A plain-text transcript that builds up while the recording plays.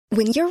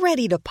When you're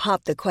ready to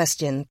pop the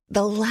question,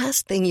 the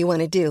last thing you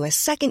want to do is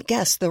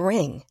second-guess the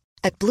ring.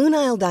 At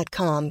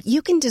BlueNile.com,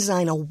 you can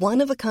design a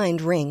one-of-a-kind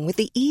ring with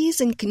the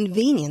ease and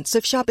convenience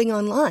of shopping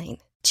online.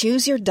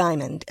 Choose your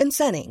diamond and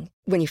setting.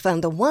 When you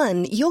find the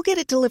one, you'll get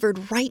it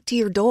delivered right to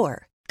your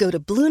door. Go to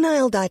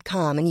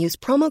BlueNile.com and use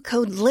promo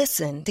code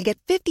LISTEN to get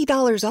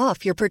 $50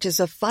 off your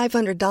purchase of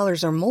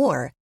 $500 or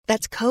more.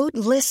 That's code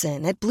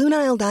LISTEN at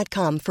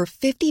BlueNile.com for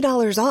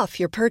 $50 off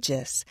your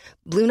purchase.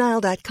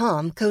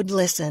 BlueNile.com, code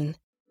LISTEN.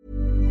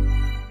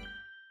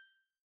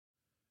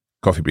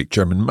 Coffee Break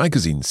German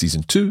Magazine,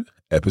 Season 2,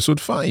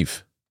 Episode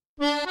 5.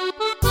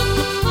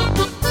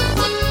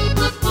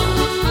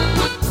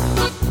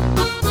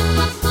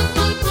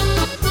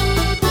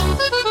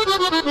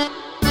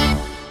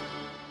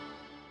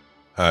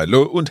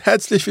 Hallo und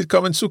herzlich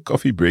willkommen zu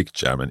Coffee Break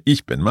German.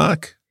 Ich bin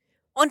Marc.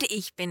 Und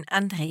ich bin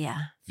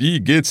Andrea.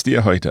 Wie geht's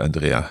dir heute,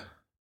 Andrea?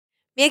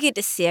 Mir geht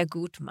es sehr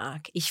gut,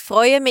 Marc. Ich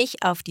freue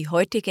mich auf die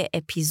heutige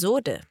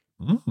Episode.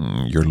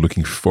 You're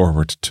looking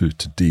forward to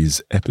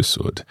today's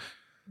episode.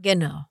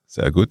 Genau.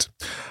 Sehr gut.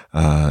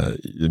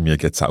 Mir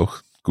geht's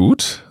auch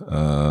gut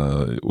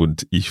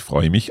und ich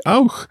freue mich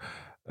auch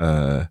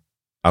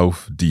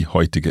auf die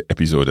heutige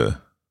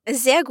Episode.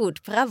 Sehr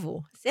gut,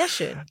 bravo. Sehr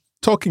schön.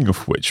 Talking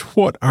of which,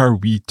 what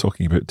are we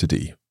talking about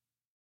today?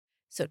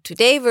 So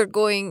today we're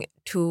going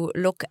to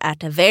look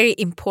at a very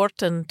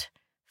important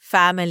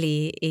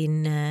family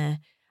in, I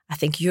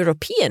think,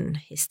 European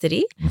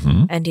history,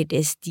 and it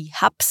is the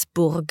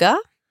Habsburger.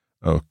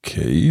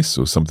 Okay,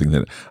 so something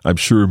that I'm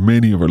sure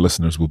many of our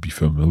listeners will be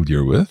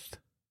familiar with.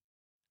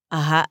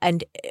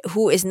 And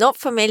who is not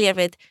familiar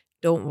with,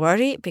 don't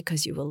worry,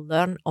 because you will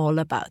learn all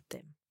about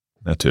them.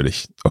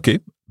 Natürlich. Okay,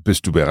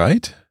 bist du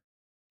bereit?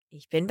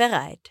 Ich bin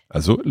bereit.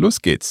 Also,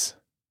 los geht's.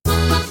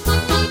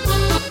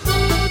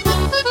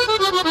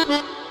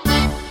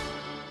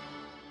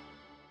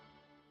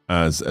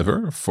 As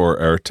ever,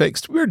 for our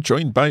text, we're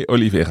joined by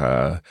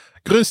Olivera.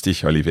 Grüß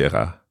dich,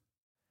 Olivera.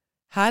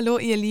 Hallo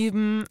ihr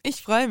Lieben,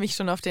 ich freue mich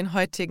schon auf den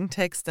heutigen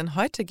Text, denn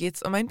heute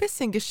geht's um ein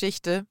bisschen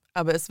Geschichte,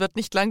 aber es wird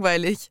nicht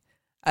langweilig.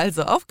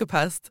 Also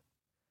aufgepasst.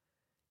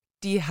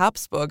 Die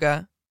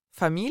Habsburger,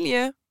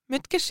 Familie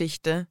mit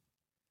Geschichte.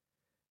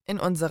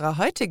 In unserer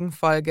heutigen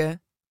Folge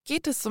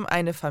geht es um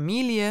eine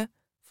Familie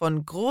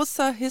von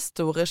großer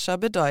historischer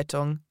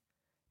Bedeutung,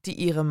 die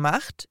ihre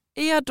Macht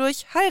eher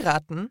durch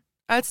Heiraten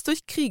als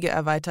durch Kriege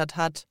erweitert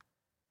hat.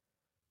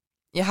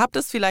 Ihr habt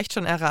es vielleicht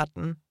schon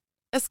erraten.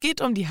 Es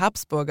geht um die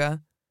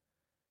Habsburger.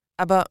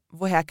 Aber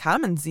woher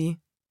kamen sie?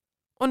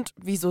 Und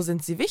wieso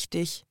sind sie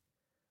wichtig?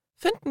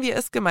 Finden wir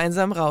es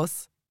gemeinsam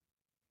raus.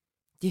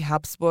 Die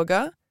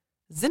Habsburger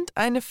sind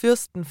eine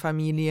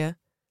Fürstenfamilie,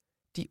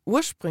 die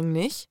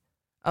ursprünglich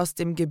aus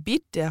dem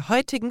Gebiet der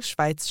heutigen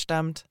Schweiz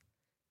stammt.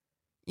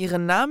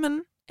 Ihren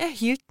Namen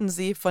erhielten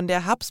sie von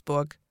der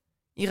Habsburg,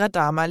 ihrer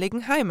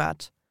damaligen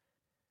Heimat,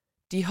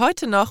 die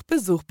heute noch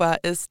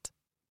besuchbar ist.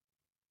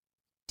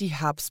 Die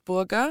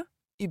Habsburger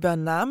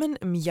übernahmen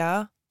im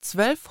Jahr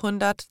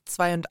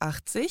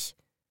 1282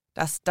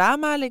 das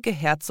damalige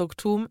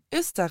Herzogtum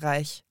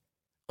Österreich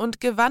und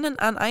gewannen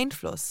an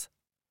Einfluss.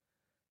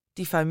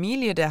 Die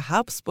Familie der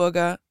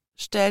Habsburger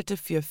stellte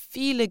für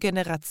viele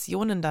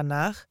Generationen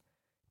danach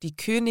die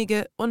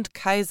Könige und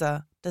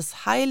Kaiser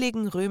des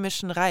Heiligen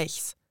Römischen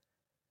Reichs.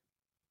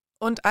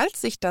 Und als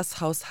sich das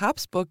Haus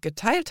Habsburg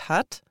geteilt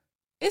hat,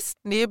 ist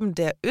neben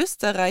der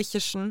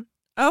österreichischen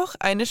auch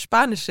eine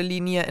spanische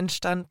Linie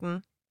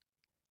entstanden.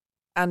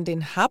 An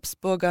den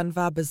Habsburgern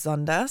war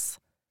besonders,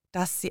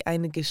 dass sie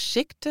eine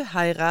geschickte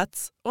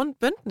Heirats- und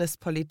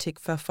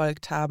Bündnispolitik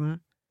verfolgt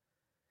haben.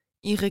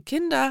 Ihre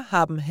Kinder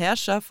haben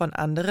Herrscher von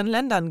anderen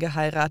Ländern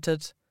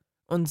geheiratet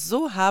und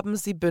so haben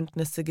sie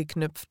Bündnisse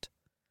geknüpft.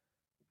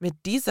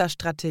 Mit dieser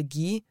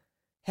Strategie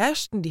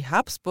herrschten die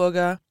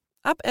Habsburger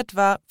ab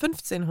etwa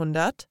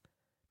 1500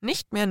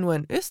 nicht mehr nur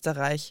in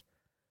Österreich,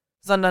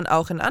 sondern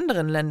auch in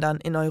anderen Ländern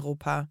in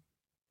Europa,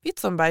 wie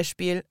zum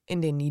Beispiel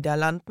in den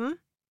Niederlanden,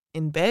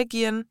 in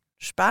Belgien,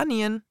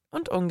 Spanien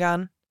und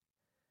Ungarn.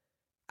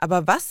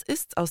 Aber was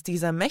ist aus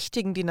dieser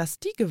mächtigen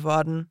Dynastie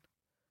geworden?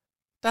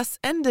 Das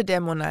Ende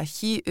der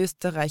Monarchie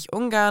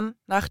Österreich-Ungarn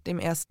nach dem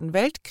Ersten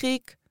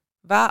Weltkrieg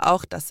war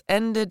auch das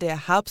Ende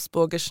der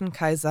habsburgischen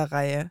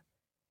Kaiserreihe.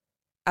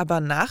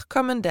 Aber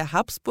Nachkommen der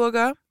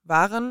Habsburger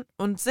waren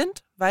und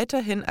sind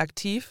weiterhin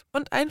aktiv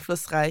und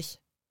einflussreich.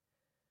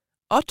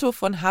 Otto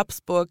von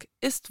Habsburg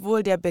ist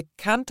wohl der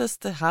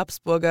bekannteste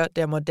Habsburger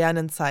der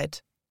modernen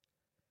Zeit.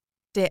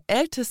 Der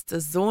älteste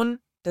Sohn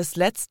des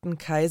letzten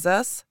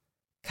Kaisers,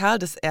 Karl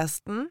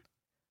I.,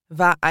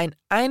 war ein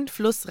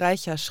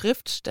einflussreicher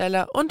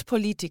Schriftsteller und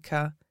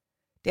Politiker,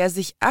 der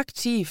sich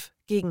aktiv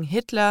gegen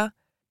Hitler,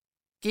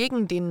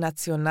 gegen den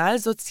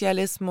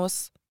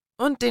Nationalsozialismus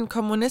und den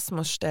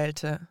Kommunismus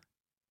stellte.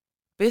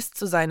 Bis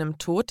zu seinem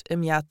Tod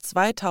im Jahr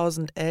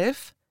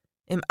 2011,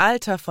 im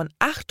Alter von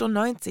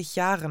 98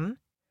 Jahren,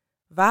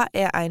 war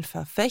er ein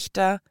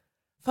Verfechter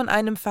von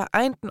einem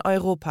vereinten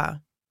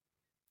Europa.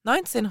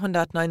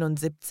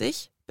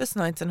 1979 bis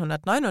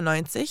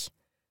 1999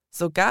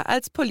 sogar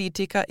als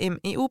Politiker im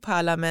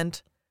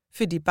EU-Parlament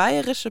für die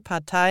bayerische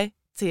Partei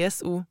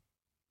CSU.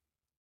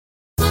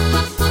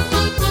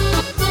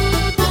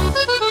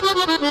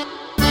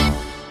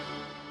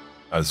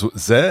 Also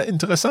sehr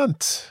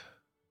interessant.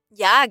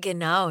 Ja,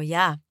 genau,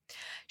 ja.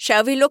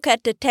 Shall we look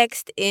at the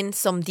text in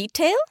some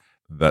detail?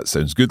 That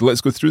sounds good.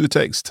 Let's go through the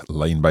text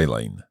line by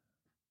line.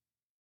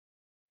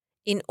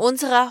 In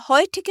unserer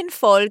heutigen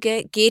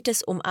Folge geht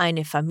es um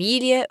eine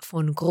Familie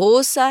von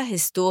großer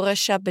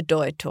historischer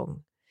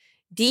Bedeutung,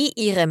 die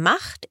ihre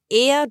Macht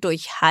eher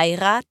durch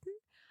Heiraten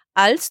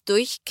als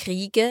durch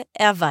Kriege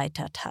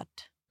erweitert hat.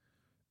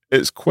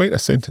 It's quite a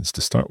sentence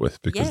to start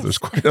with because Yes. there's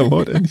quite a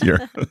lot in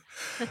here.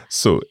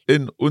 So,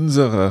 in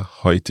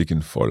unserer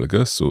heutigen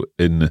Folge, so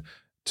in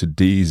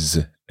today's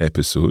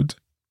episode,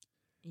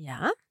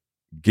 Ja,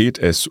 geht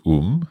es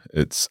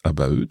it's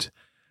about,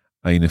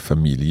 eine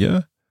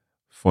Familie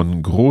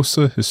von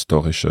großer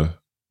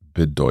historischer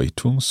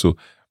Bedeutung. So,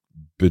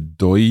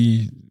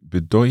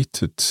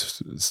 bedeutet,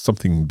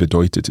 something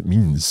bedeutet, it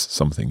means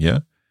something,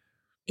 yeah?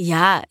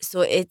 ja,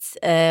 so it's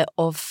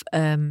of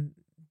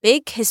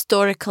big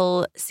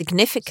historical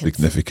significance.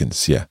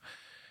 Significance, yeah.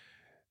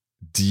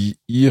 Die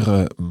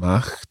ihre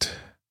Macht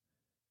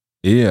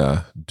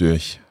eher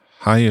durch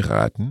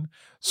heiraten.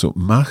 So,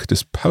 Macht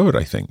is power,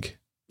 I think.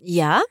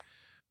 Ja,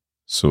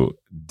 So,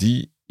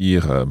 die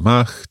ihre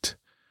Macht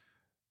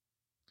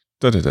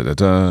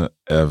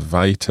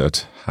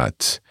erweitert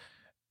hat.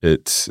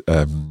 It,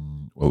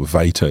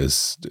 weiter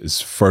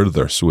is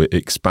further, so it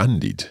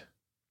expanded.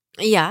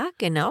 ja,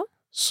 genau.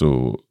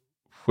 So,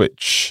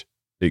 which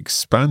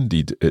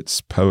expanded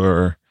its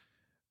power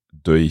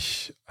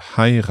durch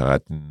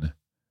heiraten,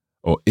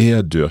 or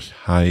eher durch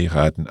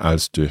heiraten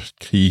als durch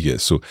Kriege.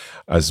 So,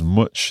 as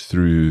much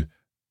through,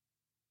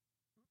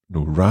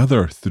 no,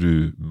 rather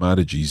through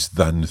marriages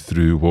than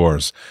through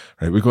wars.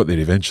 Right, we got there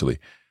eventually.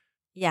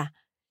 Ja,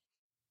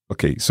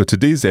 Okay, so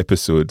today's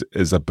episode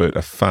is about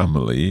a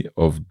family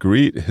of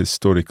great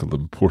historical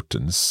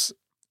importance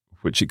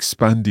which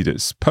expanded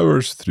its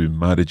powers through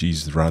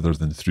marriages rather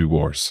than through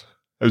wars.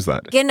 How's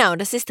that? genau,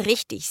 das ist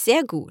richtig,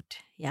 sehr gut.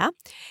 Ja,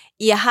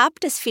 ihr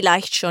habt es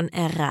vielleicht schon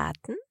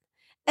erraten.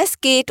 Es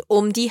geht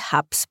um die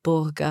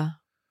Habsburger.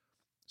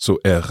 So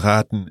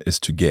erraten is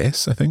to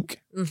guess, I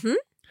think. Mhm.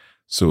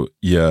 So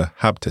ihr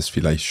habt es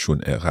vielleicht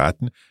schon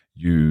erraten.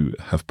 You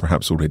have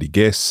perhaps already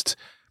guessed.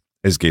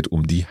 Es geht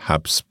um die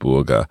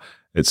Habsburger.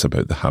 It's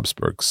about the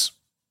Habsburgs.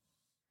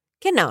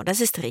 Genau, das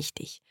ist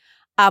richtig.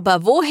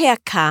 Aber woher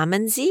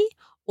kamen sie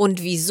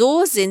und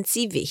wieso sind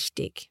sie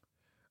wichtig?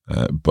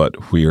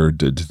 But where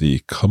did they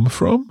come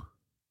from?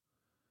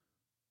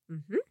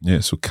 Mhm.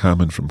 Yeah, so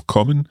kamen from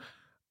common.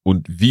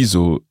 Und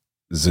wieso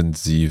sind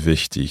sie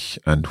wichtig?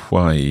 And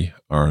why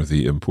are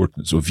they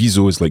important? So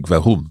wieso is like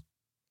warum.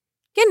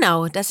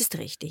 Genau, das ist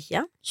richtig,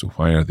 ja. So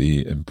why are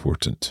they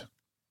important?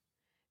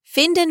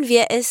 Finden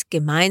wir es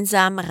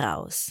gemeinsam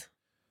raus.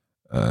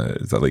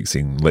 Is that like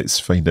saying, let's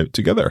find out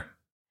together?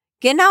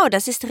 Genau,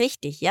 das ist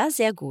richtig, ja,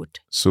 sehr gut.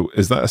 So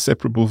is that a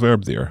separable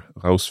verb there?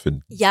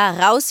 Rausfinden. Ja,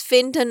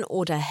 rausfinden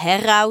oder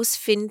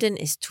herausfinden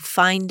ist to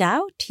find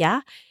out,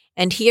 ja.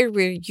 And here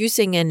we're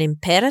using an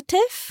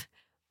imperative,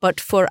 but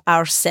for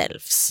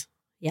ourselves,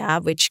 yeah,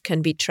 which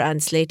can be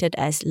translated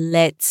as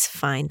let's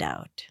find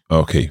out.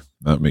 Okay,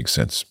 that makes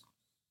sense.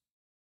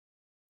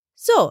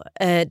 So,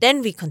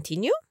 then we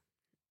continue.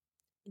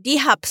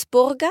 Die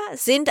Habsburger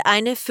sind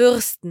eine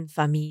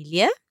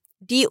Fürstenfamilie,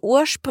 die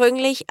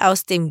ursprünglich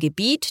aus dem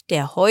Gebiet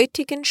der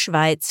heutigen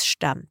Schweiz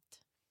stammt.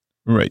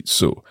 Right,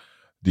 so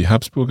die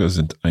Habsburger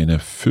sind eine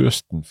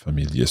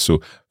Fürstenfamilie.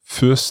 So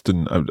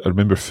Fürsten, I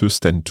remember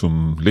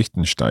Fürstentum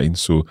Liechtenstein,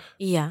 so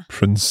Ja.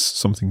 Prince,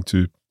 something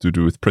to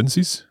do with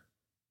princes?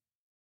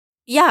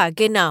 Ja,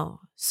 genau.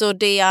 So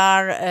they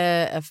are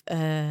a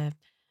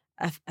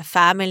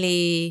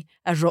family,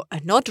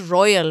 not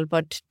royal,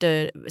 but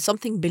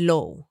something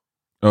below.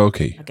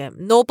 Okay, Like a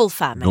noble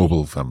family.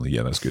 noble family,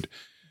 yeah, that's good.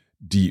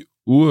 Die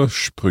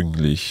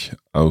ursprünglich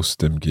aus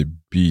dem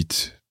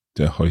Gebiet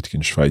der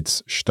heutigen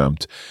Schweiz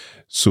stammt.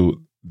 So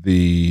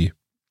they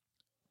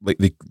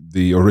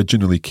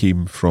originally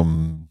came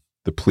from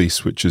the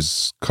place which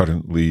is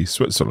currently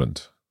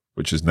Switzerland,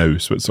 which is now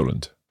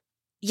Switzerland.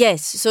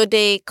 Yes, so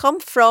they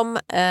come from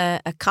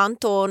a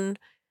canton,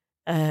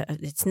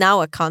 it's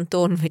now a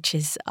canton which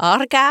is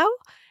Aargau,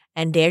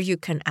 and there you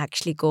can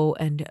actually go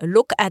and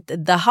look at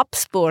the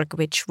Habsburg,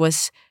 which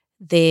was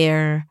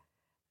their,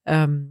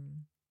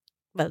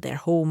 their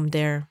home,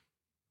 their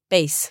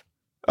base.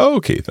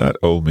 Okay, that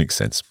all makes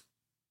sense.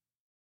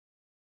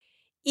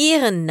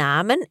 Ihren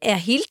Namen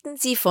erhielten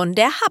sie von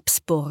der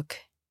Habsburg,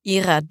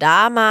 ihrer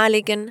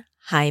damaligen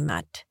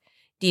Heimat,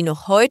 die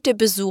noch heute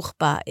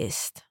besuchbar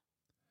ist.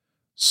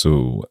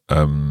 So,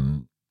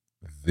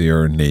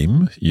 their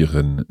name,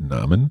 ihren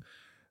Namen,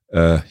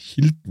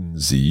 hielten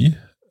sie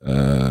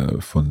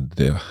von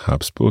der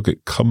Habsburg.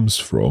 It comes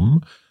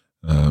from,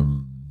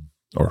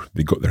 or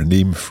they got their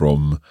name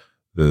from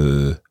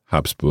the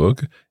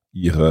Habsburg,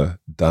 ihrer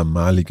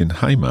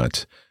damaligen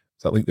Heimat.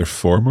 Is that like their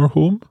former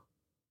home?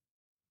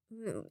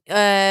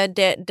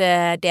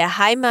 Der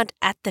Heimat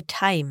at the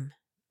time.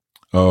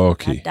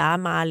 Okay.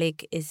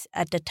 Damalig is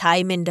at the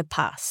time in the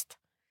past.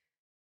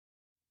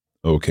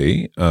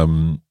 Okay.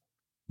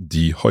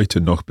 Die heute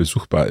noch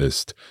besuchbar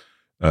ist,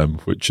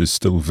 which is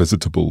still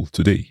visitable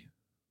today.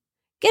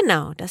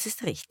 Genau, das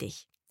ist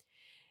richtig.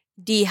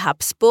 Die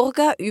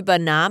Habsburger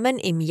übernahmen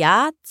im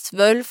Jahr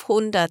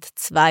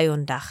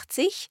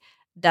 1282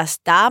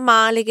 das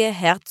damalige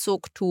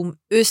Herzogtum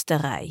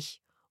Österreich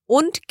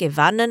und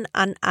gewannen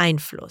an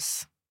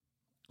Einfluss.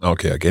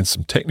 Okay, again,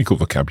 some technical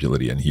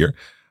vocabulary in here.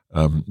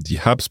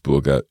 Die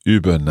Habsburger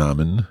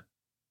übernahmen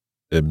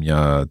im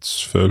Jahr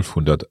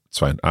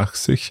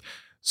 1282,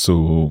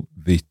 so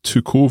they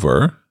took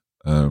over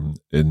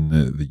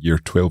in the year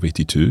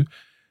 1282.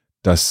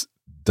 Das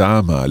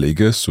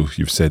damalige, so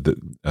you've said that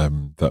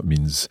that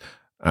means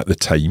at the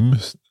time,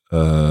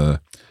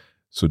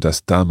 so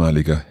das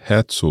damalige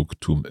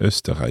Herzogtum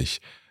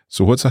Österreich.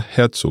 So what's a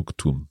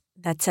Herzogtum?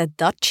 That's a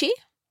duchy.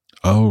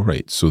 Oh,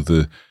 right. So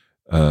the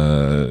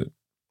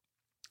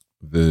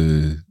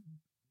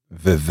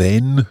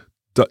then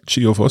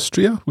Duchy of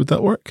Austria, would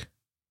that work?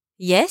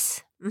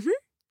 Yes,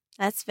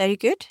 that's very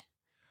good.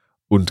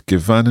 Und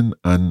gewannen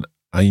an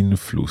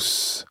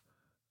Einfluss.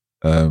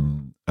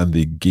 And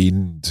they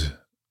gained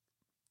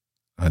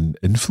an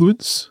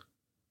influence?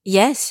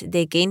 Yes,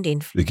 they gained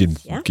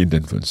influence. Gained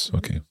influence,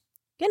 okay.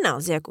 Genau,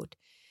 sehr gut.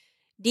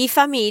 Die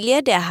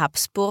Familie der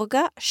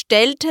Habsburger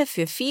stellte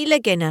für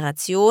viele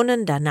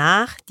Generationen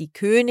danach die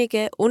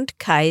Könige und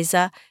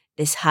Kaiser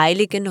des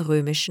Heiligen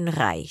Römischen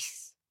Reichs.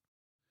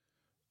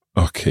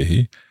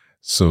 Okay,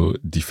 so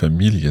die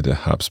Familie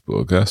der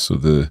Habsburger, so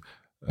the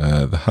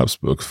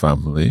Habsburg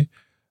family,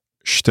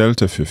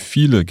 stellte für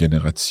viele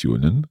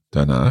Generationen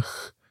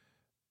danach,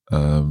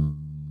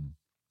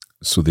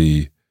 so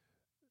they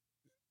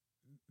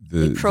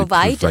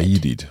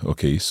provided.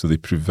 Okay, so they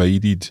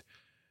provided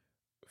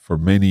for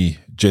many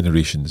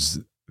generations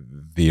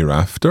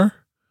thereafter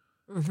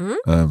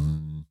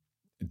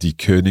die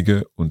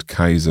Könige und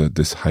Kaiser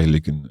des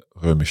Heiligen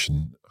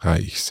Römischen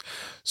Reichs.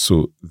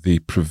 So they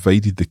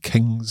provided the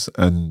kings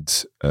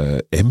and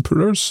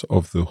emperors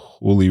of the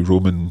Holy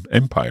Roman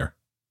Empire.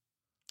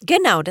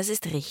 Genau, das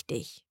ist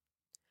richtig.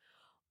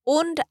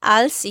 Und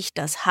als sich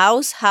das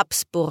Haus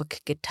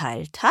Habsburg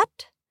geteilt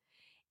hat,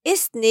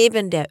 ist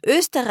neben der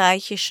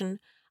österreichischen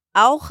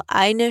auch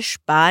eine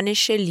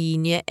spanische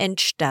Linie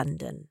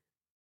entstanden.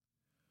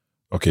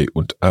 Okay,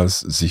 und als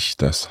sich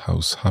das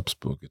Haus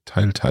Habsburg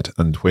geteilt hat,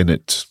 and when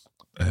it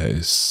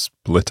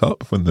split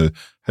up, when the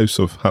House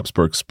of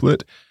Habsburg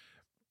split,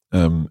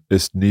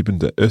 ist neben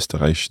der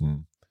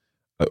österreichischen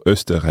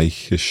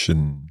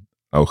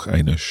auch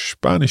eine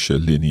spanische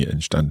Linie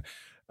entstanden.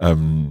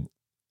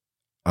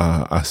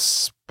 A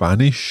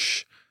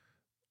Spanish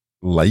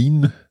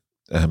line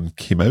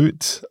came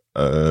out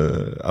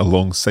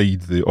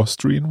alongside the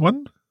Austrian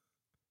one?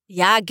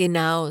 Ja,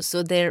 genau.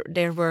 So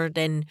there were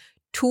then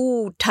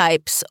two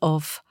types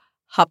of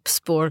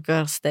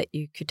Habsburgers that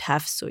you could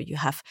have. So you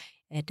have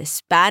the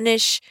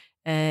Spanish,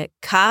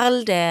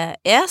 Karl I,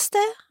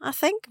 I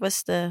think,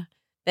 was the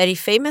very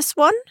famous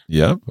one.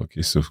 Yeah,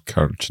 okay, so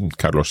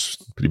Carlos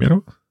I?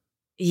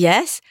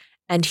 Yes,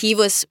 and he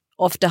was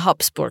of the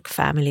Habsburg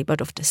family,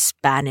 but of the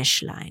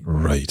Spanish line.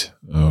 Right,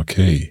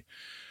 okay.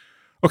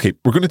 Okay,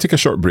 we're going to take a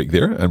short break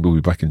there, and we'll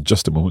be back in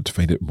just a moment to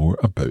find out more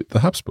about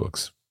the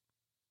Habsburgs.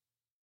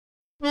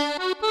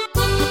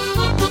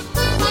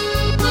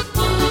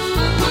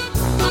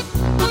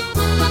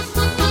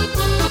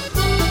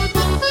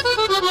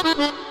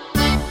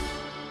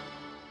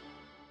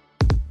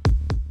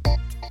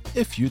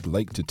 If you'd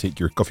like to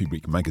take your Coffee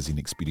Break magazine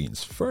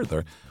experience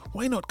further,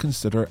 why not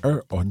consider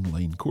our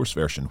online course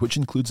version, which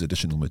includes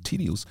additional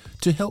materials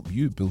to help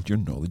you build your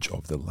knowledge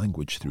of the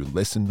language through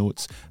lesson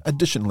notes,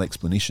 additional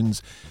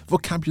explanations,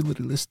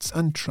 vocabulary lists,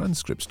 and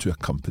transcripts to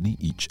accompany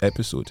each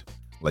episode.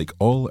 Like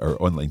all our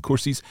online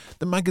courses,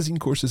 the magazine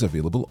course is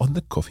available on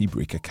the Coffee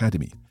Break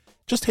Academy.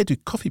 Just head to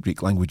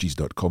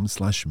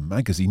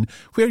coffeebreaklanguages.com/magazine,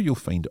 where you'll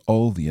find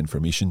all the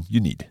information you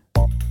need.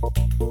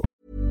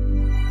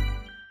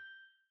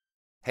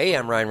 Hey,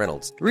 I'm Ryan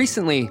Reynolds.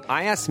 Recently,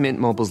 I asked Mint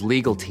Mobile's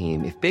legal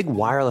team if big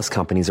wireless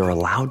companies are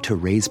allowed to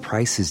raise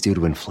prices due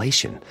to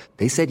inflation.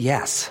 They said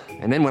yes.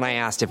 And then when I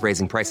asked if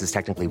raising prices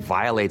technically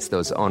violates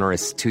those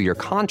onerous 2-year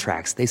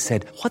contracts, they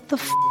said, "What the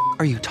f***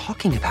 are you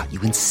talking about,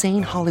 you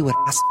insane Hollywood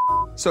ass?"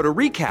 So to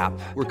recap,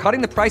 we're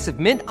cutting the price of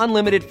Mint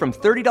Unlimited from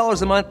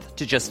 $30 a month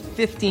to just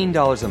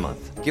 $15 a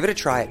month. Give it a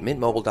try at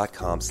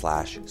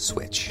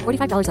mintmobile.com/switch.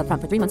 $45 up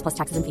front for 3 months plus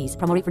taxes and fees.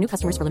 Promo rate for new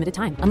customers for limited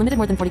time. Unlimited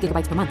more than 40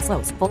 gigabytes per month.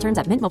 Slows full terms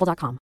at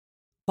mintmobile.com.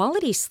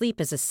 Quality sleep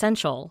is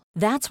essential.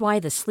 That's why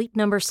the Sleep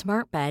Number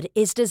Smart Bed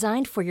is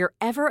designed for your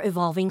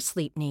ever-evolving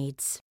sleep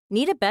needs.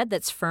 Need a bed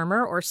that's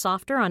firmer or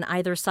softer on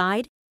either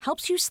side?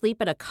 Helps you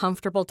sleep at a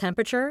comfortable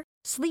temperature?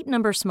 Sleep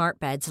Number Smart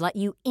Beds let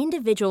you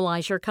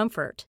individualize your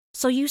comfort,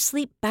 so you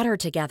sleep better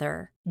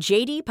together.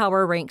 J.D.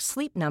 Power ranks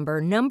Sleep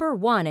Number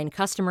 #1 in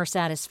customer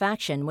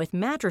satisfaction with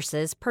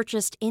mattresses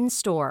purchased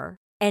in-store.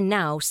 And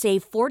now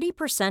save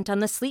 40% on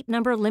the Sleep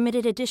Number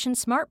Limited Edition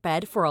Smart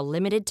Bed for a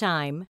limited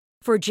time.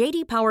 For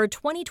JD Power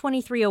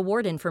 2023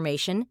 award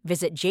information,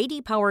 visit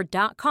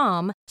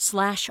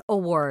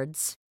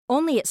jdpower.com/awards.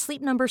 Only at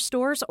Sleep Number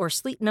stores or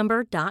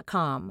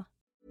sleepnumber.com.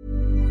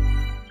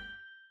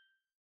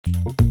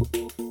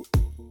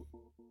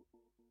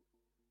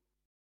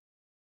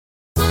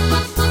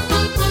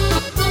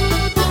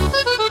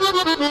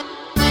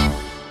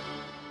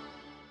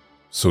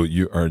 So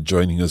you are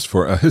joining us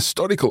for a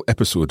historical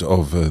episode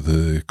of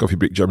the Coffee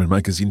Break German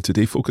magazine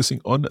today,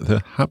 focusing on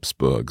the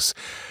Habsburgs.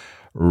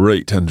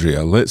 Right,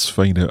 Andrea, let's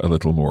find out a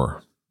little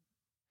more.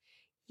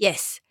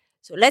 Yes,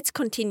 so let's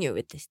continue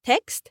with this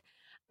text.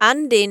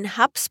 An den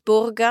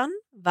Habsburgern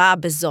war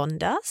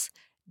besonders,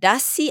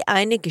 dass sie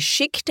eine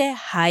geschickte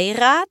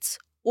Heirats-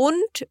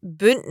 und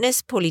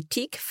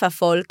Bündnispolitik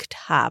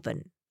verfolgt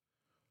haben.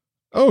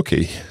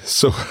 Okay,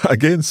 so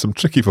again, some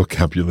tricky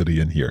vocabulary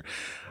in here.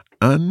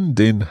 An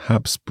den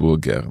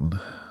Habsburgern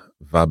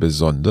war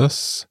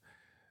besonders,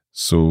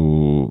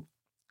 so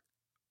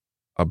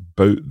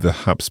about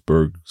the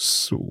Habsburgs,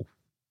 so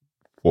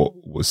what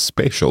was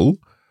special?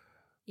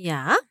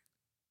 Ja.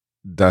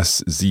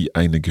 Dass sie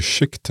eine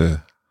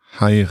geschickte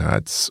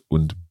Heirats-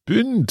 und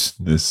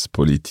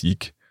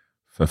Bündnispolitik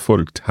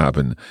verfolgt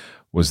haben,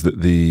 was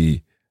that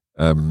they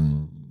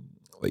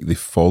they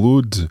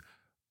followed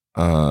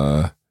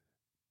a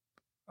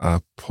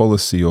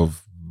policy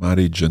of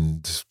marriage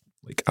and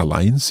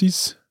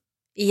alliances.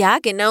 Ja,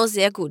 genau,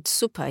 sehr gut,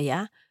 super,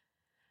 ja.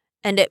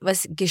 And it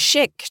was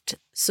geschickt.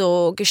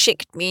 So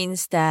geschickt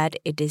means that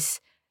it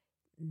is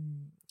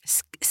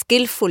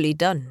skillfully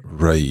done.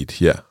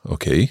 Right, yeah,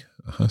 okay.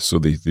 So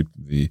they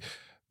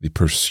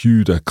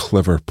pursued a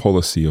clever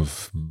policy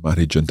of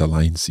marriage and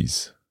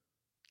alliances.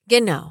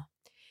 Genau.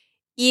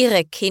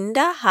 Ihre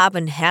Kinder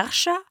haben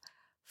Herrscher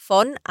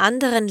von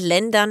anderen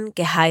Ländern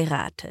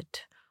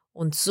geheiratet.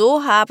 Und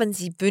so haben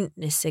sie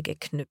Bündnisse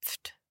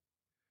geknüpft.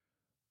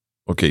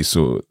 Okay,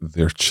 so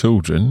their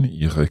children,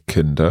 ihre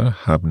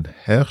Kinder, haben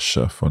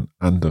Herrscher von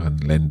anderen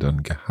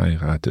Ländern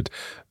geheiratet.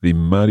 They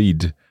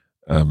married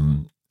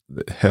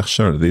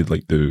Herrscher, they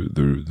like the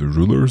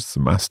rulers,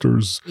 the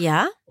masters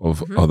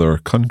of other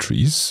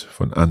countries,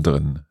 von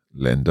anderen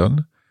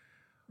Ländern.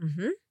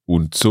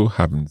 Und so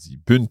haben sie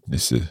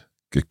Bündnisse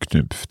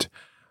geknüpft.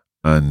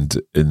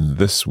 And in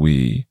this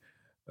way,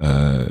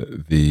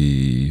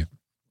 they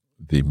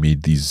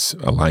made these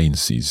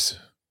alliances.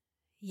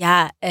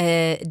 Ja,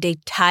 they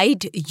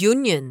tied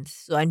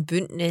unions. So ein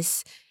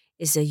Bündnis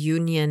is a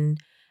union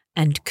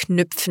and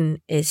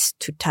knüpfen is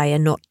to tie a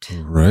knot.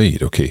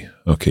 Right, okay.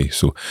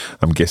 So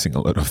I'm guessing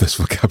a lot of this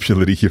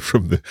vocabulary here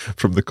from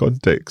the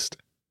context.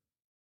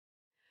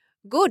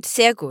 Gut,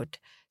 sehr gut.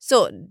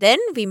 So, then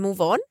we move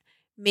on.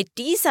 Mit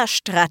dieser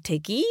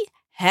Strategie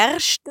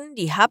herrschten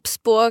die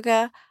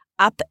Habsburger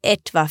ab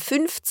etwa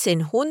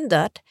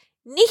 1500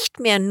 nicht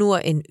mehr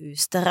nur in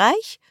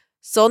Österreich,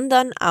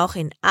 sondern auch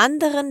in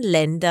anderen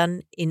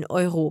Ländern in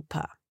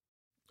Europa.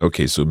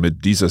 Okay, so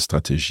mit dieser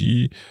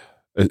Strategie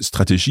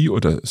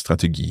oder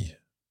Strategie?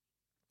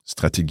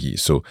 Strategie.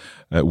 So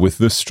with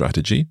this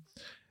strategy,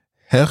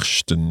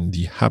 herrschten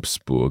die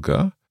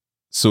Habsburger.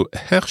 So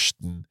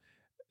herrschten,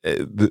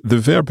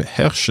 the verb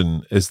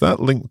herrschen, is that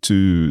linked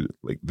to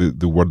like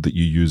the word that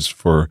you use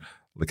for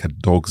like a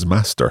dog's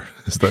master?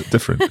 Is that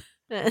different?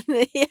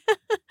 Yeah.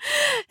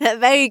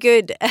 Very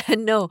good.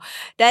 No,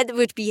 that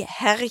would be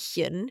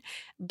Herrchen.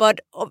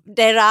 But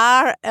there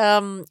are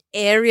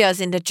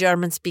areas in the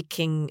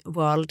German-speaking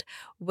world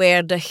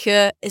where the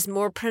H is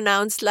more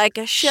pronounced like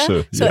a sh.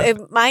 So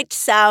it might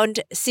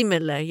sound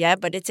similar, yeah,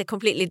 but it's a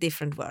completely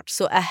different word.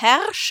 So a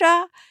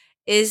Herrscher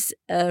is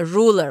a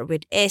ruler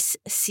with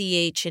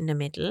SCH in the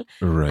middle.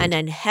 Right. And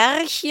an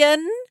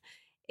Herrchen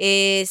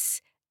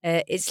is...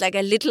 it's like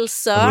a little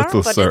sir,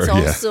 it's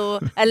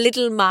also a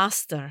little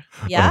master.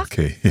 Yeah.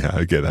 Okay, yeah,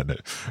 I get that now.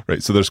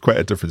 Right, so there's quite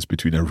a difference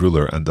between a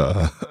ruler and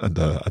a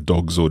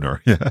dog's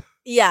owner. Yeah.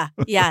 Ja,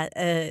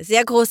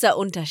 sehr großer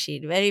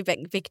Unterschied. Very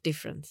big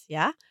difference.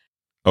 Yeah.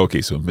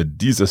 Okay, so mit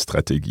dieser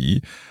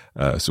Strategie,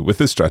 so with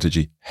this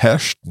strategy,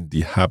 herrschten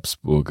die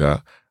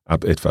Habsburger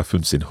ab etwa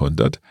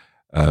 1500.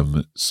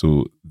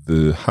 So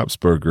the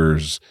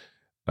Habsburgers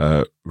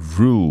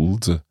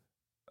ruled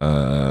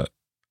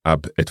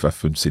ab etwa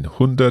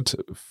 1500,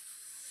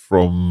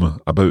 from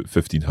about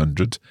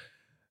 1500,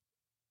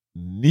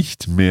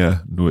 nicht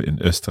mehr nur in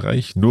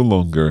Österreich, no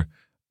longer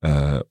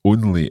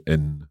only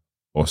in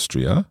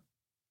Austria,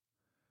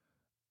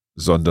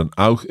 sondern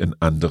auch in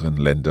anderen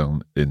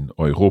Ländern in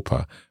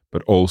Europa,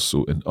 but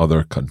also in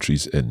other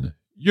countries in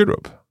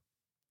Europe.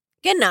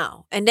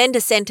 Genau. And then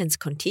the sentence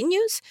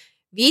continues,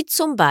 wie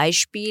zum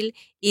Beispiel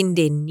in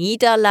den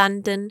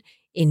Niederlanden,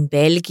 in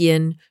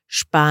Belgien,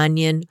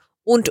 Spanien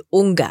und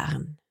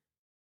Ungarn.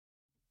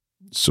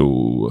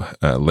 So,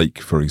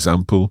 like, for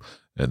example,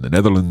 in the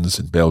Netherlands,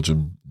 in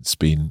Belgium, in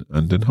Spain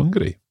and in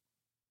Hungary.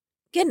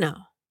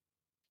 Genau.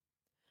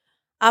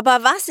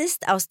 Aber was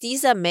ist aus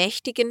dieser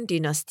mächtigen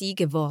Dynastie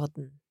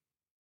geworden?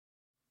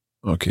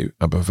 Okay,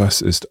 aber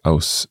was ist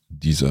aus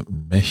dieser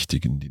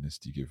mächtigen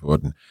Dynastie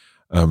geworden?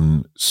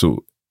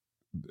 So,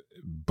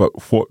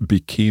 But what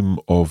became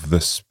of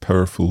this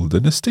powerful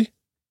dynasty?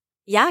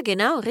 Ja,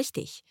 genau,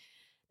 richtig.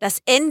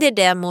 Das Ende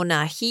der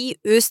Monarchie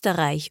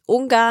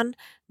Österreich-Ungarn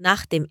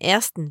nach dem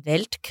Ersten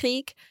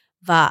Weltkrieg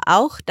war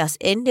auch das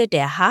Ende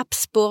der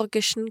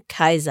habsburgischen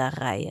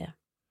Kaiserreihe.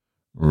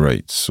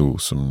 Right, so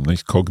some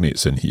nice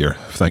cognates in here,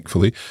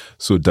 thankfully.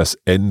 So das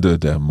Ende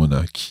der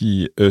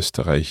Monarchie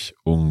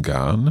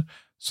Österreich-Ungarn,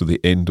 so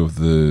the end of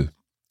the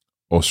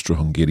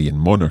Austro-Hungarian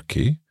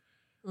monarchy,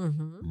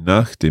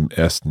 nach dem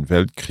Ersten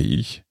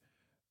Weltkrieg,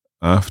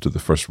 after the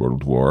First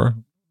World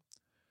War,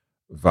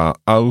 war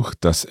auch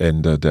das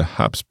Ende der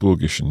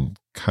habsburgischen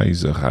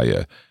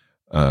Kaiserreihe,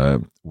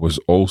 was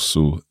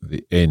also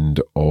the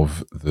end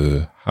of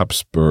the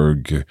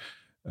Habsburg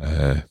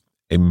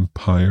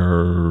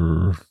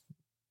Empire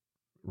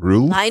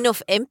rule. Line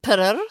of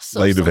Emperors.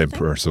 Line of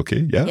Emperors,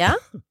 okay, yeah. Ja?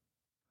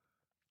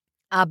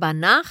 Aber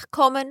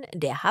Nachkommen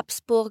der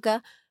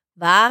Habsburger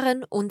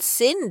waren und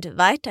sind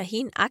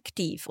weiterhin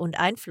aktiv und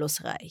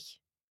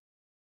einflussreich.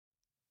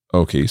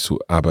 Okay, so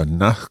aber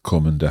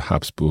Nachkommen der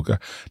Habsburger.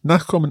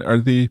 Nachkommen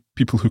are the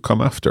people who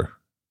come after.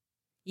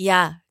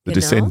 Ja, The genau.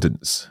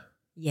 descendants.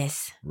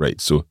 Yes. Right,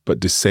 so,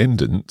 but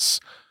descendants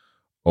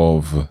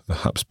of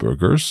the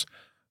Habsburgers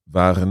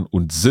waren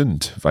und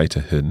sind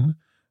weiterhin,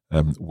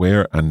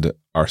 were and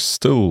are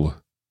still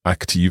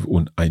aktiv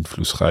und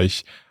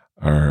einflussreich,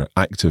 are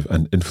active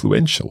and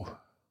influential.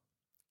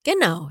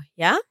 Genau,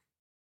 ja?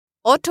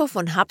 Otto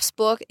von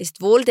Habsburg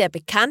ist wohl der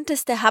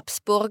bekannteste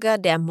Habsburger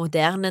der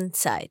modernen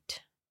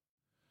Zeit.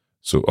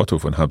 So Otto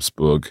von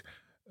Habsburg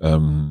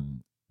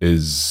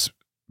is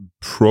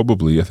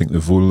probably, I think the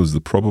vowel is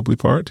the probably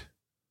part.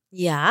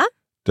 Ja,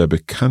 Der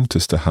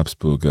bekannteste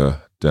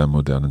Habsburger der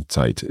modernen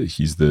Zeit.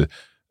 He's the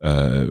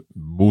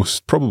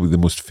probably the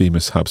most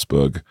famous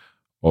Habsburg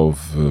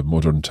of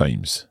modern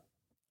times.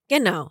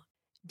 genau.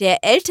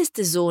 Der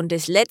älteste Sohn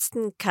des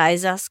letzten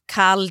Kaisers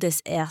Karl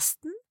I.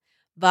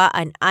 war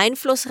ein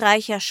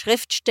einflussreicher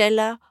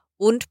Schriftsteller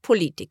und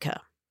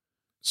Politiker.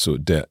 So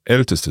der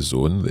älteste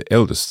Sohn, the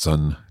eldest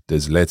son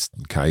des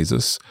letzten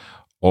Kaisers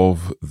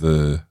of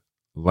the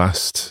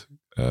last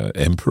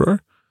emperor,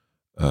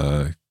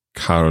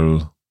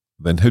 Karl,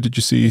 then how did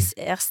you say? Des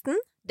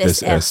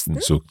Ersten.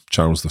 So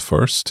Charles I,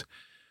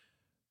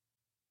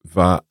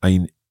 war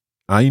ein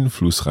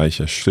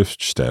einflussreicher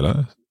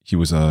Schriftsteller. He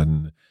was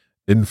an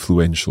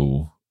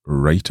influential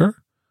writer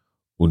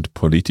und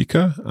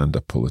Politiker and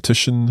a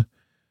politician.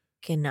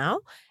 Genau.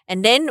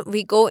 And then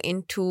we go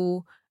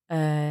into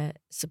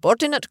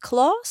subordinate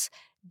clause,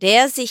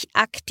 der sich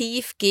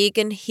aktiv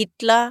gegen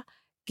Hitler,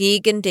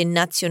 gegen den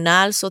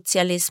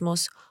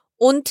Nationalsozialismus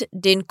und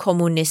den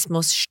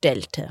Kommunismus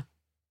stellte.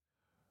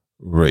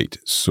 Right.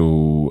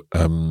 So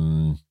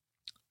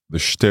the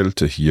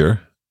stellte here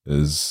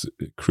is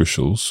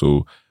crucial.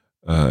 So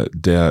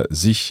der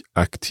sich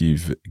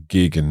aktiv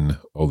gegen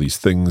all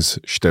these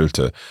things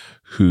stellte,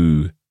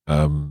 who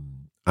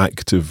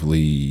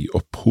actively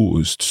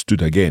opposed,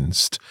 stood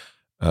against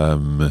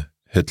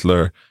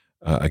Hitler,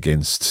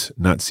 against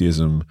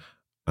Nazism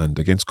and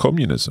against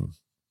communism.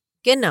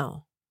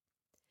 Genau.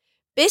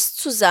 Bis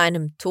zu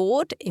seinem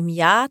Tod im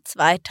Jahr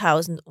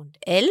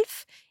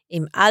 2011,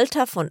 im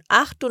Alter von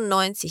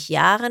 98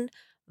 Jahren,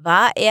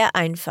 war er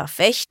ein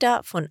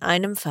Verfechter von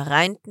einem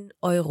vereinten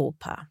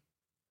Europa.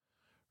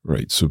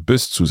 Right, so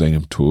bis zu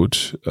seinem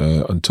Tod,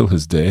 until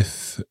his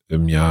death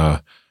im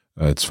Jahr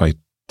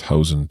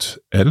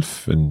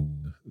 2011,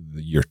 in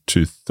the year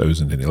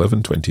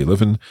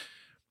 2011,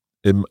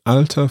 im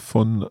Alter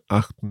von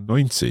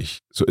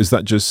 98. So is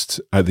that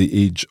just at the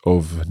age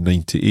of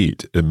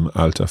 98, im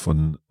Alter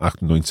von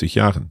 98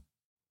 Jahren?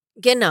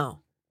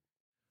 Genau.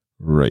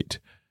 Right.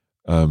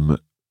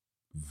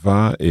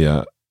 War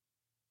er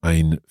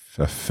ein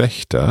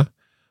Verfechter?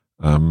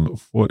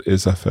 What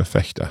is a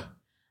Verfechter?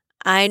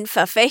 Ein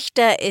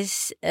Verfechter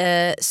is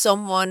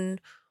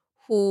someone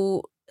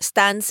who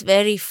stands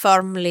very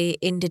firmly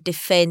in the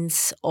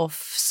defense of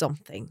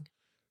something.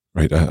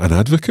 Right, an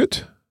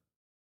advocate?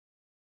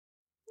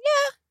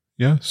 Yeah.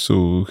 Yeah,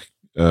 so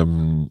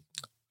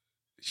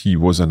he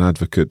was an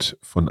advocate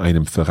von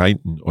einem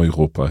vereinten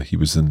Europa. He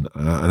was an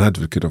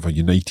advocate of a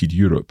united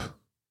Europe.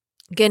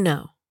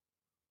 Genau.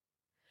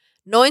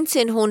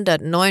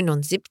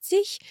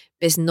 1979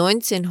 bis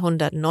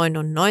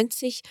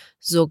 1999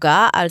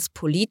 sogar als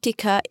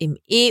Politiker im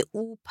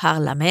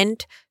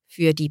EU-Parlament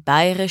für die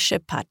bayerische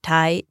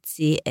Partei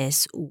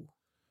CSU.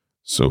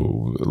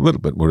 So a little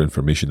bit more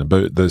information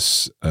about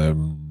this.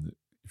 From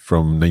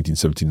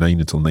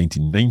 1979 until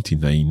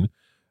 1999,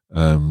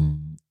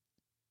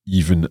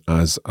 even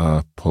as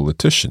a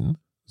politician,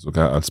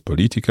 sogar als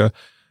Politiker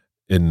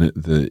in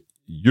the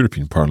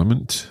European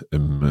Parliament,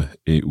 im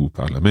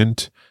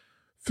EU-Parlament,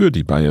 für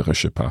die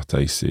bayerische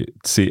Partei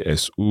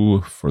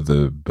CSU, for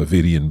the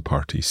Bavarian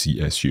Party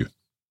CSU.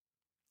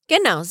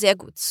 Genau, sehr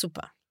gut,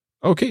 super.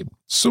 Okay,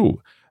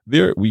 so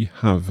there we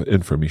have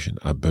information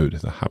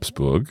about the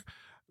Habsburg,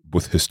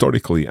 both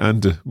historically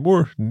and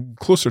more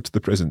closer to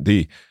the present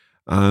day.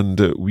 And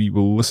we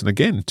will listen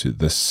again to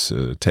this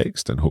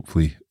text and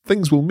hopefully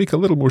things will make a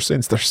little more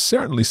sense. There's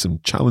certainly some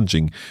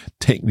challenging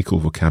technical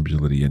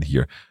vocabulary in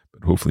here,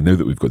 but hopefully now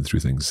that we've gone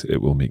through things, it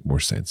will make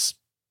more sense.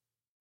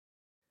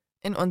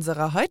 In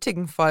unserer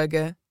heutigen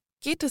Folge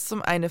geht es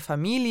um eine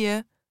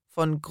Familie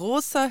von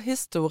großer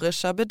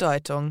historischer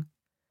Bedeutung,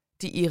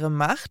 die ihre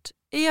Macht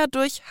eher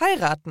durch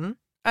Heiraten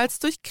als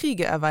durch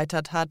Kriege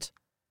erweitert hat.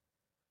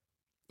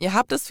 Ihr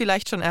habt es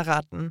vielleicht schon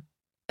erraten.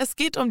 Es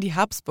geht um die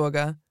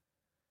Habsburger.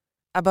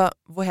 Aber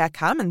woher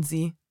kamen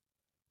sie?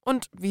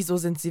 Und wieso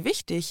sind sie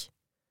wichtig?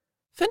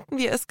 Finden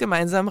wir es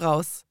gemeinsam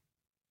raus.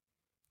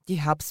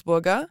 Die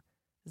Habsburger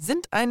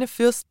sind eine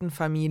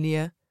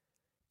Fürstenfamilie,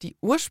 die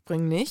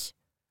ursprünglich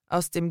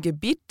aus dem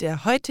Gebiet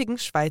der heutigen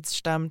Schweiz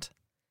stammt.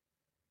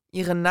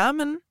 Ihren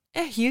Namen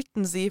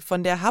erhielten sie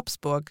von der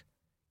Habsburg,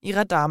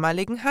 ihrer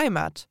damaligen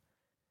Heimat,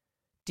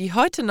 die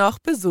heute noch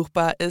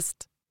besuchbar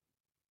ist.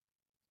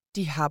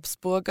 Die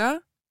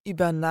Habsburger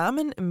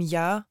übernahmen im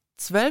Jahr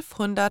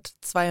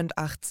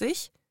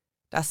 1282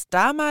 das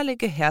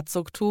damalige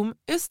Herzogtum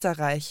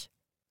Österreich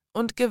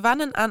und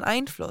gewannen an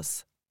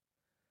Einfluss.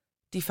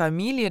 Die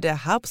Familie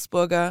der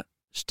Habsburger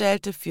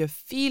stellte für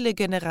viele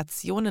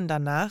Generationen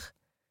danach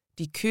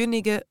die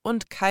Könige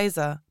und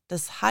Kaiser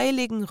des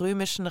Heiligen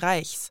Römischen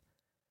Reichs.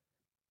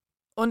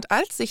 Und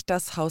als sich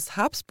das Haus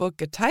Habsburg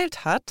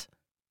geteilt hat,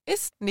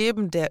 ist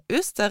neben der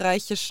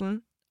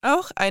österreichischen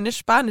auch eine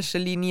spanische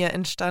Linie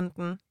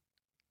entstanden.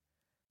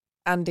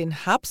 An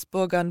den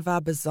Habsburgern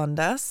war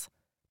besonders,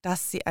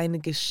 dass sie eine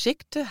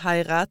geschickte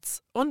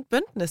Heirats- und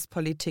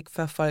Bündnispolitik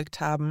verfolgt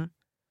haben.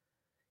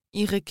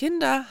 Ihre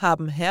Kinder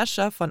haben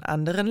Herrscher von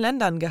anderen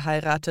Ländern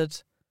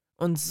geheiratet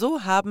und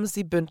so haben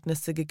sie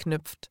Bündnisse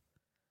geknüpft.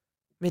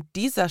 Mit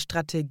dieser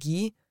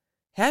Strategie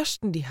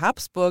herrschten die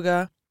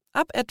Habsburger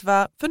ab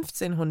etwa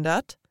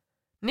 1500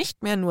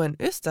 nicht mehr nur in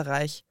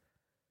Österreich,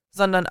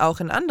 sondern auch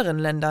in anderen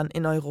Ländern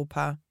in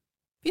Europa,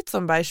 wie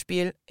zum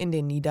Beispiel in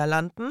den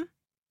Niederlanden,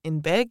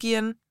 in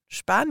Belgien,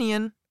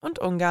 Spanien und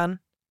Ungarn.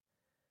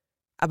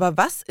 Aber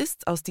was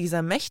ist aus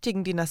dieser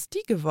mächtigen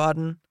Dynastie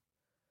geworden?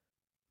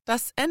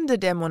 Das Ende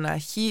der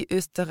Monarchie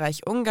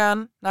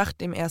Österreich-Ungarn nach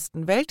dem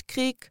Ersten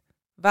Weltkrieg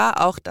war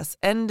auch das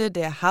Ende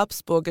der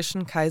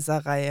habsburgischen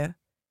Kaiserreihe.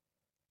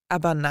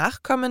 Aber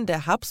Nachkommen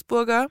der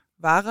Habsburger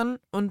waren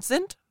und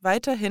sind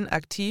weiterhin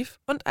aktiv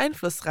und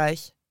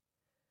einflussreich.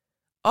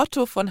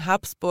 Otto von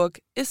Habsburg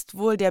ist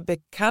wohl der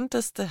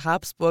bekannteste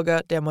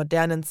Habsburger der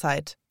modernen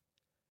Zeit.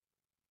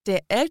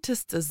 Der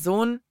älteste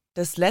Sohn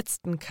des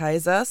letzten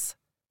Kaisers,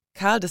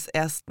 Karl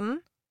I.,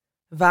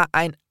 war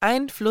ein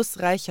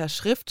einflussreicher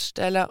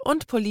Schriftsteller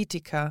und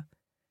Politiker,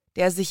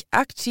 der sich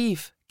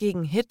aktiv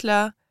gegen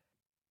Hitler,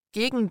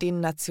 gegen den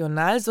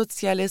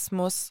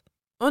Nationalsozialismus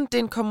und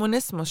den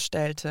Kommunismus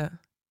stellte.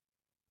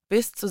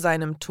 Bis zu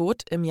seinem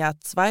Tod im Jahr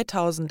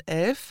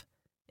 2011,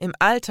 im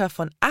Alter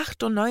von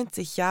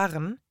 98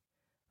 Jahren,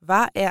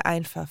 war er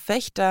ein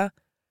Verfechter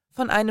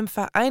von einem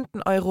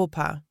vereinten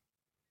Europa.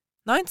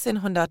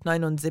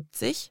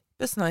 1979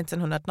 bis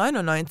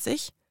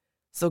 1999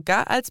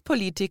 sogar als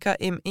Politiker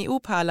im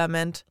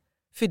EU-Parlament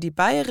für die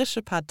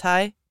bayerische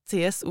Partei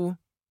CSU.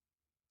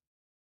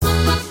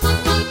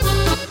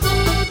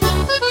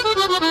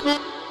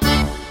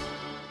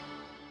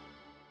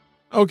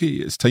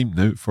 Okay, it's time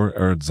now for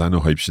our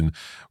Zano-Häubchen,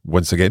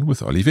 once again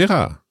with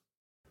Olivera.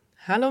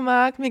 Hallo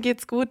Marc, mir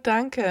geht's gut,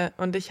 danke.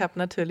 Und ich habe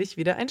natürlich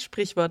wieder ein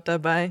Sprichwort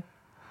dabei.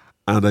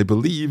 And I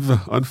believe,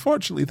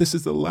 unfortunately, this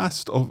is the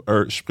last of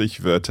our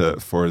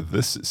Sprichwörter for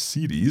this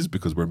series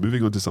because we're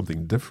moving on to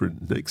something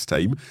different next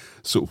time.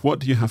 So what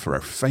do you have for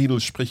our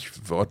final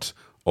Sprichwort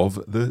of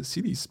the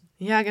series?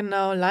 Ja,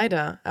 genau,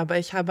 leider. Aber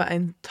ich habe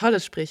ein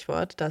tolles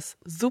Sprichwort, das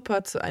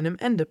super zu einem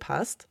Ende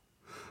passt.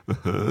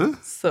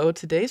 So,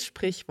 today's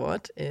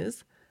Sprichwort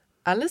is,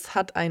 alles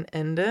hat ein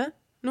Ende,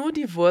 nur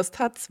die Wurst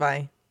hat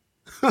zwei.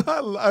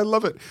 I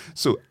love it.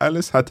 So,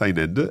 alles hat ein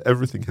Ende,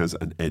 everything has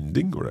an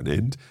ending or an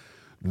end.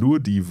 Nur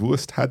die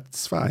Wurst hat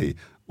zwei.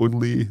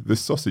 Only the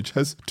sausage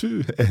has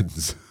two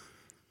ends.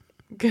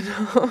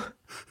 Genau.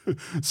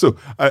 So,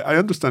 I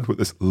understand what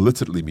this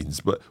literally means,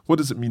 but what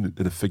does it mean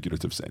in a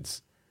figurative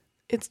sense?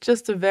 It's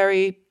just a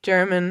very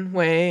German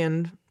way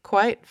and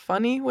quite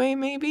funny way,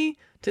 maybe,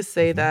 to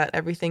say that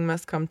everything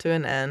must come to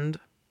an end.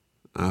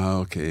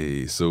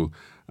 Okay, so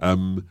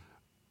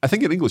I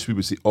think in English we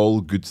would say all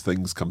good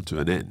things come to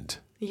an end.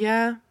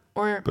 Yeah,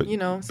 or,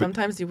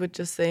 sometimes you would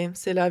just say,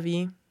 c'est la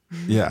vie.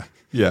 Yeah,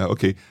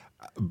 okay.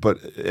 But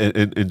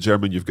in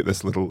German, you've got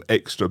this little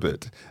extra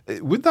bit.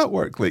 Would that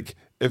work? Like,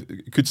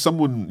 could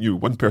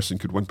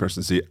one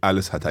person say,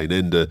 alles hat ein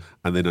Ende,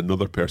 and then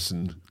another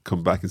person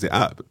come back and say,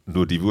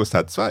 nur die Wurst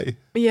hat zwei?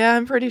 Yeah,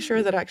 I'm pretty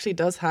sure that actually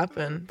does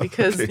happen,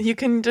 because you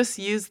can just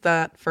use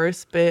that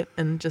first bit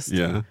and just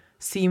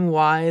seem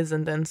wise,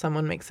 and then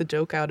someone makes a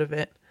joke out of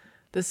it.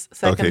 This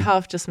second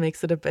half just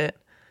makes it a bit,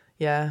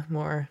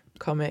 more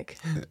comic.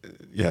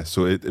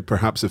 So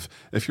perhaps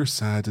if you're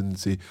sad and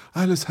say,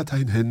 alles hat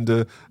ein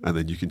Ende, and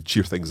then you can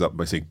cheer things up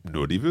by saying,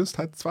 nur die Wurst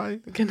hat zwei.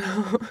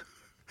 Genau.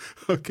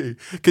 Okay.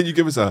 Can you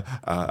give us a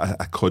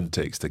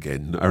context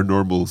again? Our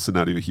normal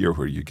scenario here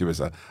where you give us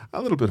a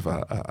little bit of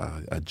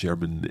a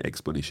German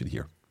explanation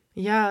here.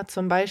 Ja,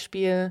 zum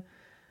Beispiel,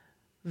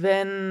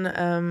 wenn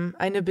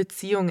eine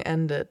Beziehung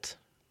endet.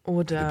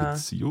 Oder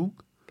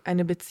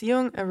eine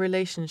Beziehung, a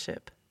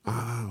relationship.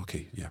 Ah,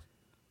 okay, yeah.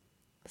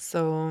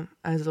 So,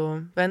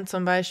 also wenn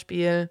zum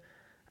Beispiel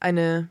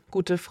eine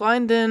gute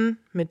Freundin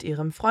mit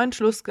ihrem Freund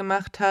Schluss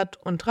gemacht hat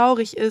und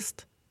traurig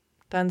ist,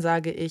 dann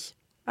sage ich,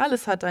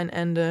 alles hat ein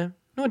Ende,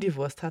 nur die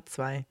Wurst hat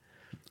zwei.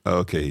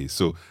 Okay,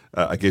 so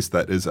I guess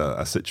that is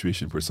a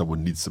situation where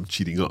someone needs some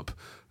cheering up.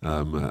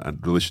 A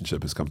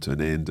relationship has come to an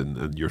end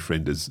and your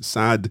friend is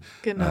sad.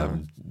 Genau.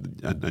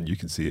 And you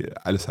can say,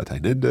 alles hat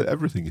ein Ende,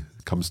 everything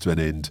comes to an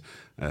end,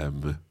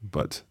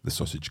 but the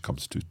sausage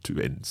comes to two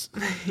ends.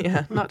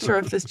 Yeah, not sure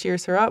if this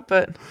cheers her up,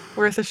 but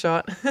worth a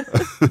shot.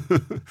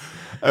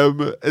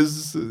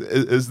 Is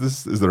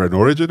there an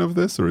origin of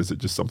this, or is it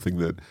just something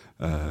that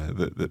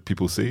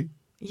people say?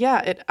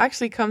 Yeah, it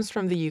actually comes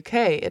from the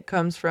UK. It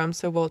comes from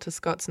Sir Walter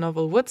Scott's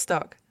novel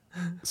Woodstock.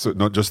 So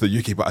not just the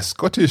UK, but a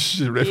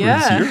Scottish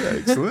reference here.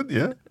 Excellent,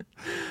 yeah.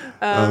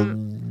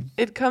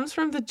 It comes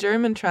from the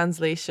German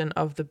translation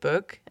of the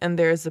book, and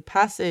there is a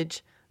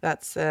passage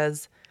that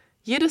says,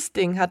 Jedes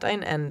Ding hat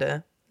ein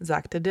Ende,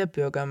 sagte der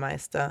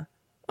Bürgermeister.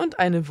 Und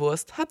eine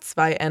Wurst hat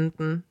zwei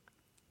Enden.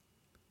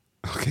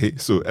 Okay,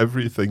 so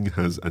everything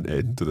has an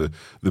end, the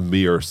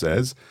mayor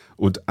says.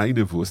 Und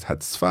eine Wurst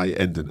hat zwei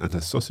Enden, and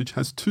a sausage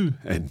has two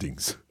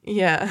endings.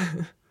 Yeah.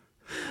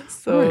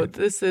 So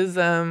This is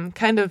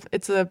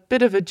it's a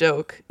bit of a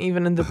joke,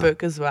 even in the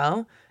book as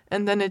well.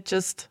 And then it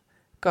just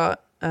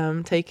got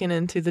taken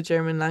into the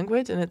German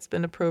language, and it's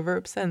been a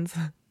proverb since.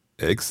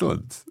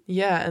 Excellent.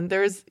 Yeah, and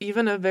there's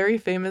even a very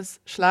famous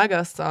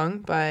Schlager song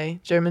by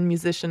German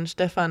musician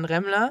Stefan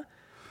Remmler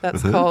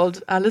that's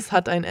called Alles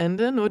hat ein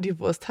Ende, nur die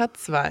Wurst hat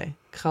zwei.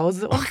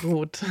 Krause und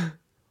Roth.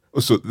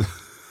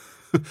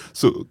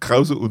 So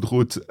Krause und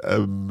Roth,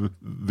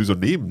 those are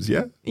names,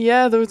 yeah?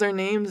 Yeah, those are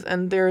names,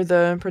 and they're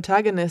the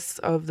protagonists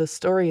of the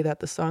story that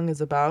the song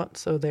is about.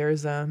 So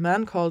there's a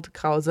man called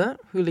Krause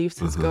who leaves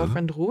his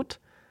girlfriend Roth,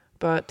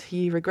 but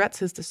he regrets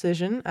his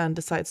decision and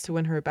decides to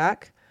win her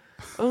back,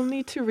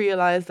 only to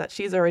realize that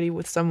she's already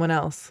with someone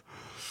else.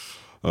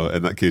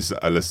 In that case,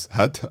 alles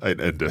hat ein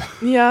Ende.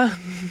 Ja,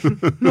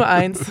 nur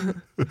eins.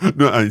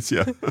 Nur eins,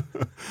 yeah.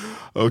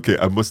 Okay,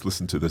 I must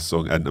listen to this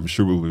song, and I'm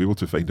sure we'll be able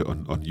to find it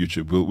on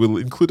YouTube. We'll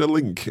include a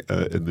link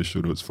in the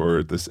show notes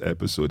for this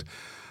episode.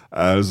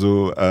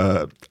 Also,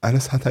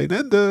 alles hat ein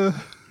Ende.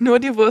 Nur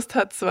die Wurst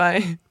hat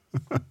zwei.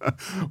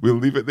 We'll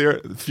leave it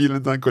there.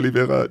 Vielen Dank,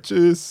 Olivera.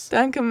 Tschüss.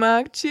 Danke,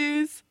 Marc.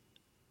 Tschüss.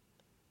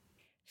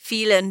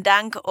 Vielen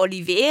Dank,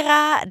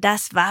 Olivera.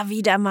 Das war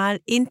wieder mal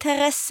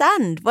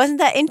interessant. Wasn't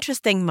that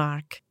interesting,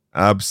 Mark?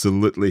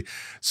 Absolutely.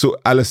 So,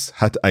 alles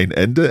hat ein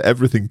Ende.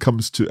 Everything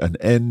comes to an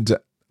end,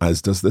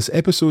 as does this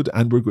episode,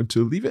 and we're going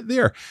to leave it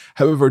there.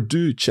 However,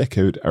 do check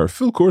out our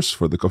full course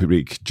for the Coffee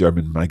Break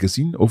German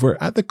magazine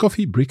over at the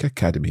Coffee Break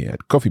Academy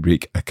at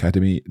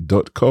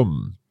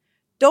coffeebreakacademy.com.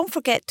 Don't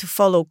forget to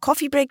follow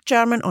Coffee Break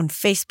German on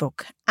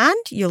Facebook,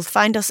 and you'll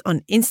find us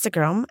on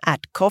Instagram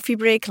at Coffee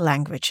Break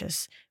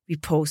Languages. We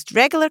post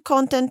regular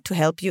content to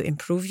help you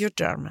improve your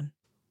German.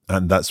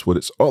 And that's what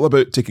it's all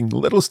about, taking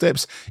little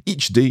steps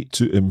each day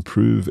to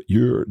improve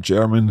your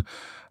German,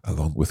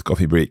 along with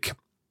Coffee Break.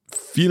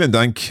 Vielen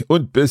Dank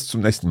und bis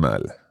zum nächsten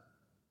Mal.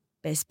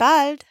 Bis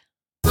bald.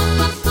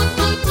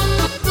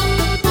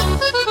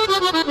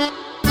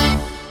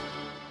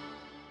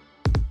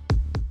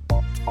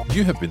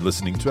 You have been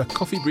listening to a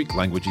Coffee Break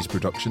Languages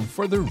production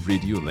for the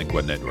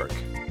Radiolingua Network.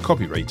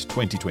 Copyright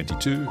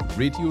 2022,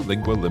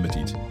 Radiolingua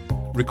Limited.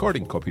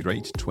 Recording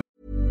copyright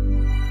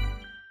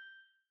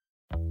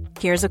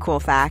Here's a cool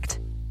fact.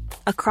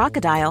 A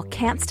crocodile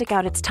can't stick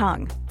out its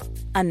tongue.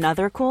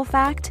 Another cool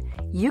fact,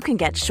 you can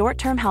get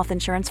short-term health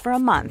insurance for a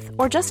month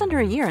or just under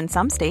a year in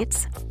some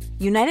states.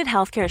 United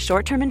Healthcare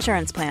short-term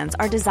insurance plans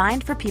are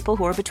designed for people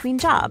who are between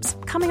jobs,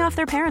 coming off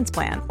their parents'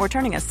 plan, or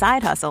turning a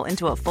side hustle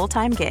into a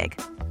full-time gig.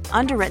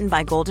 Underwritten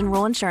by Golden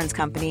Rule Insurance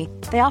Company,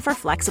 they offer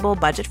flexible,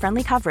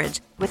 budget-friendly coverage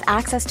with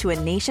access to a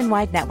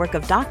nationwide network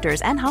of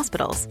doctors and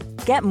hospitals.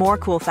 Get more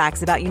cool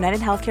facts about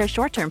United Healthcare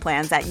short-term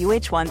plans at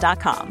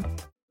uh1.com.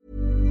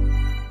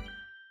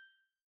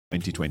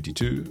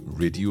 2022,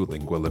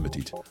 Radiolingua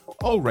Limited.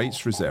 All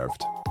rights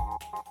reserved.